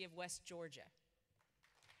University of West Georgia,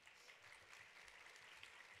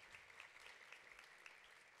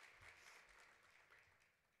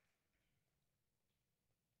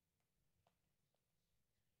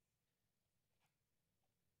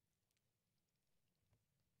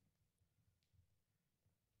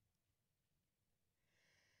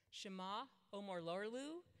 Shema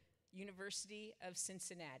Omorlorlu, University of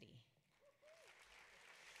Cincinnati,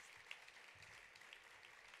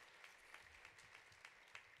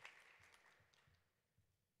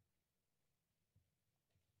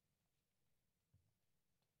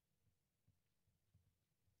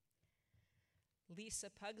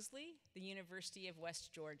 Lisa Pugsley, the University of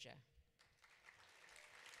West Georgia,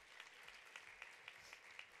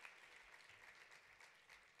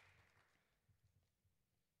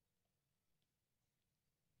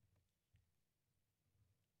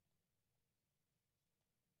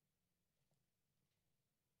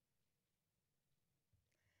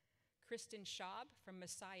 Kristen Schaub from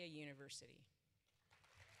Messiah University,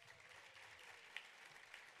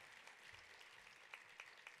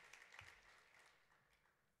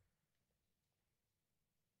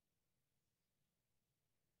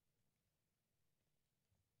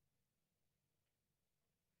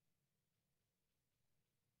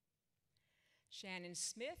 Shannon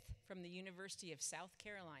Smith from the University of South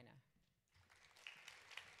Carolina,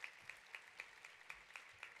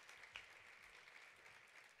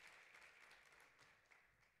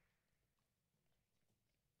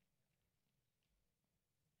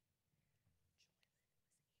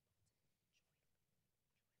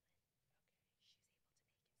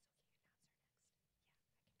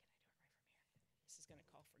 This is going to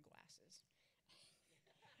call for glasses.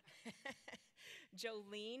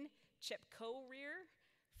 Jolene Chepkorir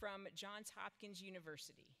from Johns Hopkins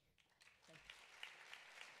University.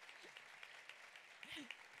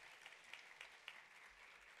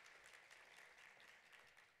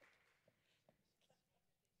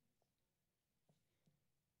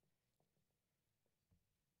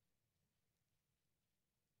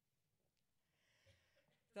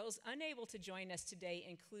 Those unable to join us today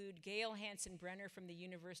include Gail Hansen-Brenner from the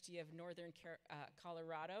University of Northern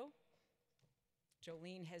Colorado.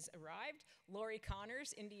 Jolene has arrived. Lori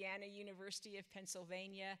Connors, Indiana University of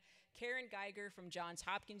Pennsylvania. Karen Geiger from Johns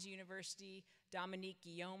Hopkins University. Dominique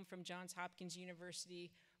Guillaume from Johns Hopkins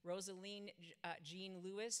University. Rosaline Jean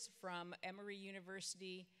Lewis from Emory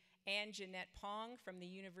University. Anne Jeanette Pong from the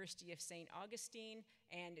University of St. Augustine.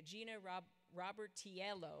 And Gina Robert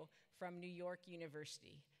Tiello from New York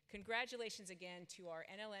University. Congratulations again to our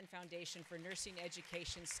NLN Foundation for Nursing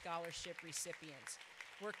Education Scholarship recipients.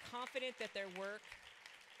 We're confident that their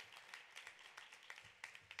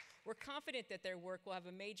work will have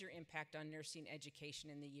a major impact on nursing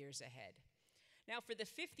education in the years ahead. Now, for the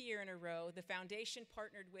 5th year in a row, the foundation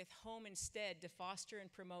partnered with Home Instead to foster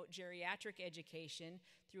and promote geriatric education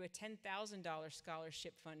through a $10,000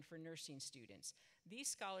 scholarship fund for nursing students. These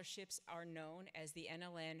scholarships are known as the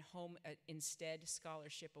NLN Home Instead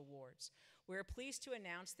Scholarship Awards. We're pleased to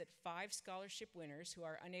announce that 5 scholarship winners who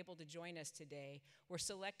are unable to join us today were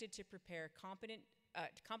selected to prepare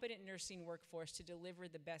competent nursing workforce to deliver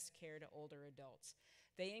the best care to older adults.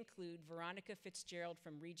 They include Veronica Fitzgerald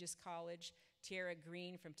from Regis College, Tiara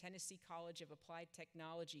Green from Tennessee College of Applied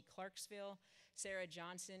Technology, Clarksville, Sarah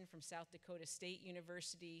Johnson from South Dakota State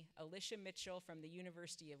University, Alicia Mitchell from the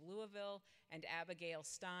University of Louisville, and Abigail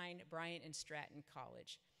Stein, Bryant and Stratton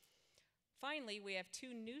College. Finally, we have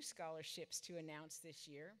 2 new scholarships to announce this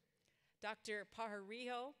year. Dr.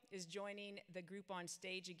 Pajarillo is joining the group on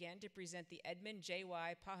stage again to present the Edmund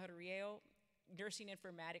J.Y. Pajarillo Nursing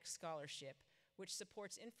Informatics Scholarship, which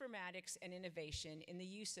supports informatics and innovation in the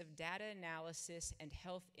use of data analysis and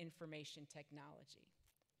health information technology.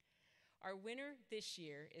 Our winner this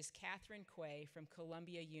year is Catherine Quay from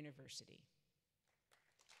Columbia University.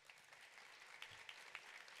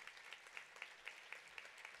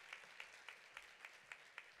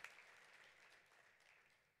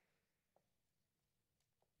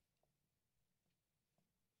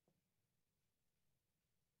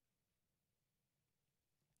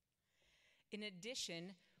 In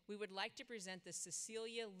addition, we would like to present the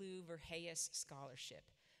Cecilia Lou Verheyes Scholarship.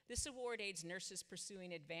 This award aids nurses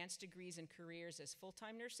pursuing advanced degrees and careers as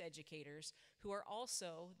full-time nurse educators who are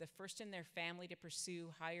also the first in their family to pursue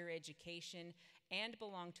higher education and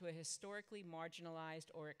belong to a historically marginalized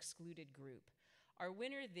or excluded group. Our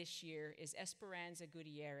winner this year is Esperanza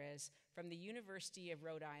Gutierrez from the University of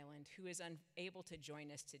Rhode Island, who is unable to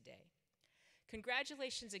join us today.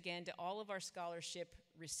 Congratulations again to all of our scholarship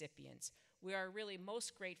recipients. We are really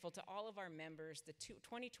most grateful to all of our members, the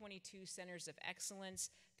 2022 Centers of Excellence,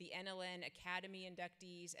 the NLN Academy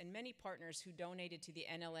inductees, and many partners who donated to the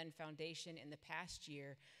NLN Foundation in the past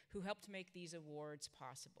year who helped make these awards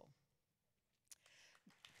possible.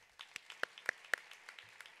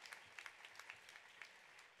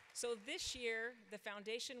 So this year, the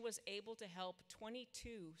foundation was able to help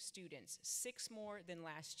 22 students, 6 more than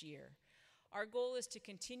last year. Our goal is to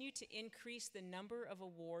continue to increase the number of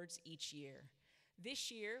awards each year.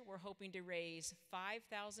 This year, we're hoping to raise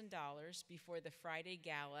 $5,000 before the Friday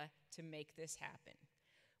Gala to make this happen.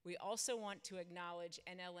 We also want to acknowledge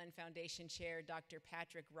NLN Foundation Chair Dr.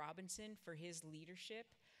 Patrick Robinson for his leadership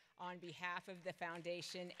on behalf of the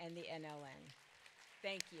foundation and the NLN.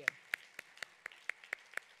 Thank you.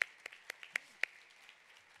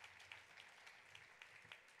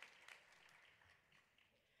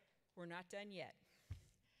 We're not done yet.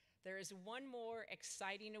 There is one more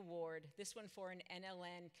exciting award, this one for an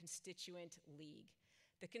NLN Constituent League.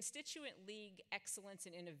 The Constituent League Excellence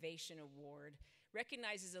and Innovation Award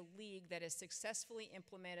recognizes a league that has successfully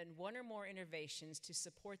implemented one or more innovations to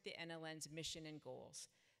support the NLN's mission and goals.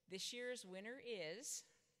 This year's winner is,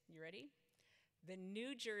 you ready? The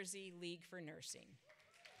New Jersey League for Nursing.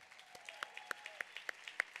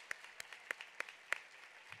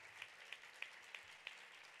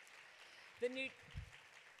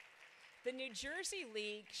 The New Jersey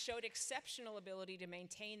League showed exceptional ability to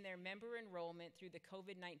maintain their member enrollment through the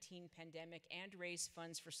COVID-19 pandemic and raise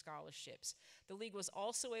funds for scholarships. The League was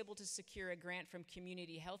also able to secure a grant from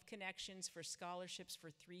Community Health Connections for scholarships for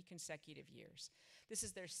 3 consecutive years. This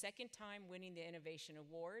is their 2nd time winning the Innovation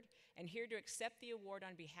Award, and here to accept the award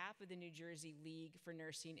on behalf of the New Jersey League for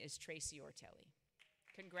Nursing is Tracy Ortelli.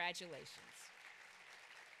 Congratulations.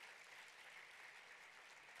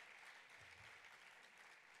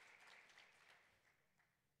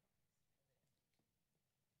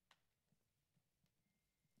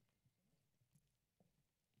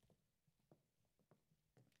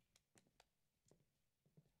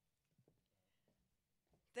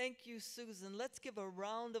 Thank you, Susan. Let's give a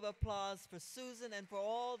round of applause for Susan and for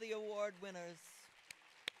all the award winners.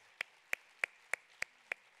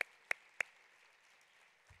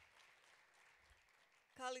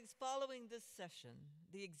 Colleagues, following this session,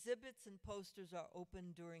 the exhibits and posters are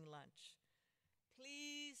open during lunch.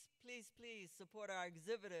 Please, please, please support our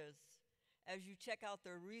exhibitors as you check out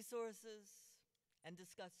their resources and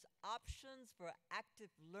discuss options for active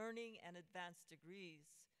learning and advanced degrees.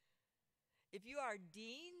 If you are a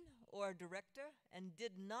dean or a director and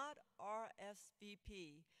did not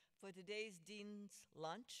RSVP for today's Dean's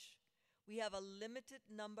Lunch, we have a limited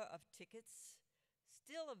number of tickets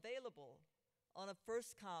still available on a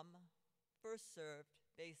first-come, first-served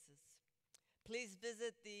basis. Please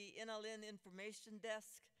visit the NLN information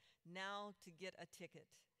desk now to get a ticket.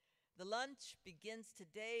 The lunch begins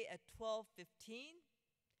today at 12:15.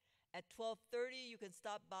 At 12:30, you can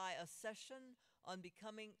stop by a session on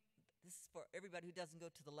becoming, this is for everybody who doesn't go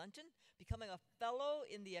to the luncheon, becoming a fellow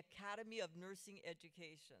in the Academy of Nursing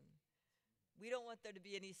Education. We don't want there to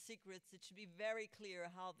be any secrets. It should be very clear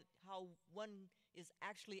how one is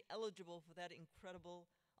actually eligible for that incredible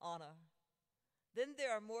honor. Then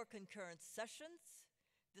there are more concurrent sessions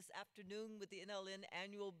this afternoon with the NLN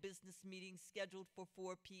annual business meeting scheduled for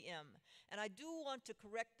 4 p.m. And I do want to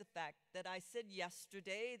correct the fact that I said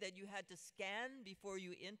yesterday that you had to scan before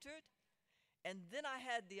you entered, and then I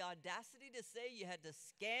had the audacity to say you had to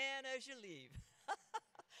scan as you leave.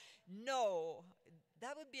 No,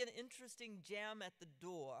 that would be an interesting jam at the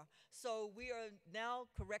door. So we are now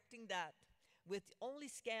correcting that with only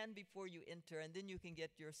scan before you enter, and then you can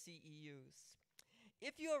get your CEUs.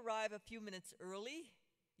 If you arrive a few minutes early,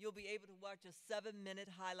 you'll be able to watch a 7-minute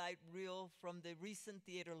highlight reel from the recent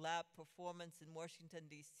Theater Lab performance in Washington,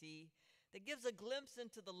 D.C. that gives a glimpse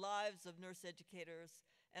into the lives of nurse educators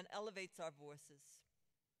and elevates our voices.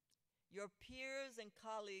 Your peers and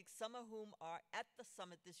colleagues, some of whom are at the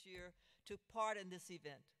summit this year, took part in this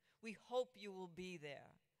event. We hope you will be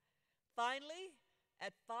there. Finally,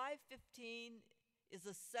 at 5:15 is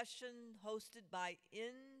a session hosted by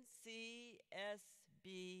NCSBN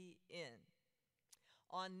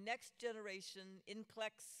on Next Generation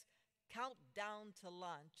NCLEX Countdown to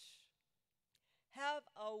Lunch. Have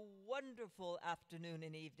a wonderful afternoon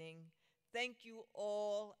and evening. Thank you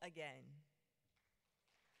all again.